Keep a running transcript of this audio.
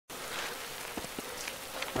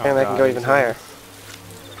Oh, And I can God, go even higher.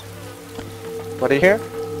 What do you hear?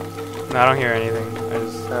 No, I don't hear anything.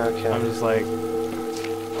 Okay. I'm just like,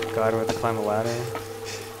 God, we have to climb a ladder.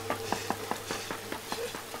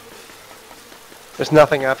 There's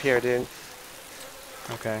nothing up here, dude.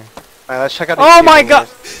 Okay. Alright, let's check out these Oh two my God!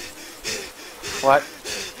 fingers.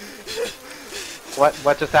 What?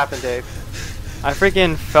 What just happened, Dave? I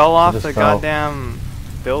freaking fell off the fell. goddamn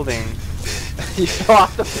building. You fell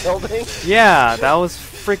off the building? Yeah, that was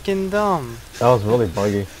freaking dumb. That was really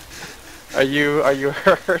buggy. Are you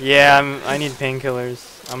hurt? Yeah, I need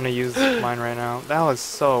painkillers. I'm gonna use mine right now. That was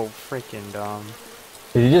so freaking dumb.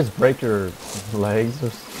 Did you just break your legs or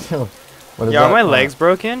something? What is Yeah, are that? my legs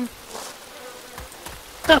broken?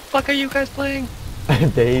 What the fuck are you guys playing?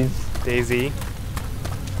 Days. Daisy.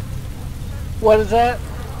 What is that?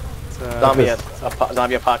 It's,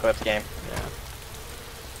 Zombie apocalypse game. Yeah.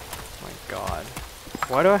 My God.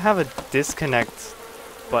 Why do I have a disconnect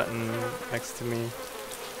button next to me?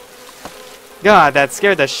 God, that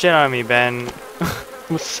scared the shit out of me, Ben.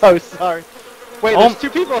 I'm so sorry. Wait, there's two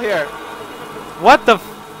people here. What the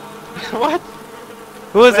f— What?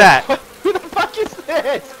 Who is that? Who the fuck is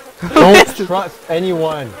this? Don't trust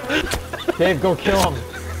anyone. Dave, go kill him.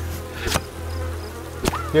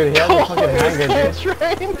 Dude, he has a fucking handgun, dude.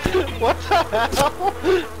 Train? What the hell?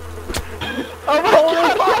 Oh my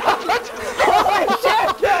God! Holy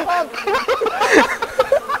shit!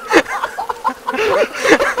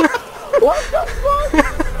 What the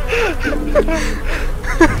fuck?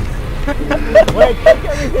 Wait, take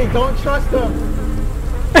everything. Don't trust him.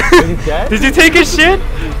 Is he dead? Did you take his shit?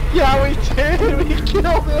 Yeah, we did. We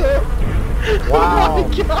killed him. Wow. Oh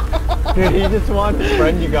my God. Dude, he just wanted to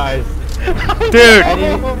friend you guys. Dude,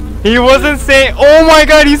 he wasn't saying— oh my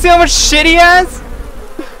God, you see how much shit he has?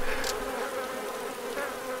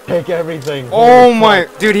 Take everything. Oh my—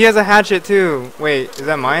 dude, he has a hatchet too. Wait, is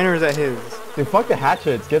that mine or is that his? Dude, fuck the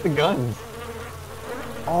hatchets. Get the guns.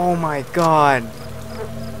 Oh my God.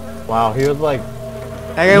 Wow, he was like...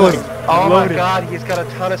 That guy was Oh my loaded. God, he's got a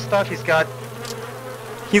ton of stuff. He's got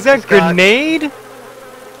He's got grenade?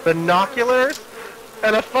 binoculars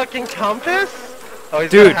and a fucking compass. Oh, he's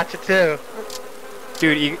Dude. got a hatchet too.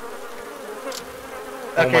 Dude, he—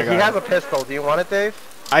 Okay, God. he has a pistol. Do you want it, Dave?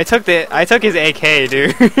 I took his AK,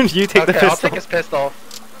 dude. You take the Okay, pistol. I'll take his pistol.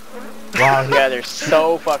 Wow, Yeah, they're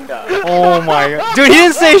so fucked up. Oh my God. Dude, he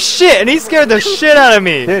didn't say shit and he scared the shit out of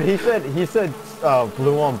me. dude, he said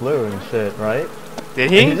blue on blue and shit, right?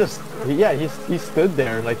 Did And he? he stood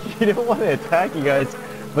there like he didn't want to attack you guys,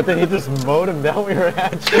 but then he just mowed him down with your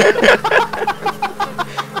hatchet.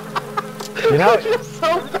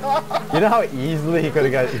 You know how easily he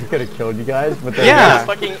could have killed you guys, but then Yeah.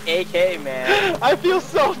 Fucking AK, man. I feel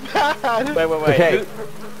so bad. Wait. Okay.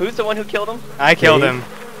 Who's the one who killed him? I killed him.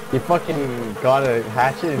 he fucking got a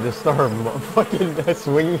hatchet and just started fucking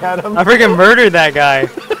swinging at him. I freaking murdered that guy.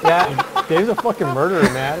 Yeah, Dave's a fucking murderer,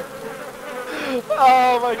 man.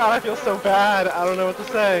 Oh my God, I feel so bad. I don't know what to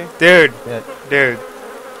say. Dude, Yeah. dude.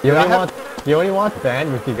 You only want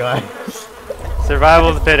band with you guys. Survival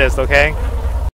of the fittest, okay?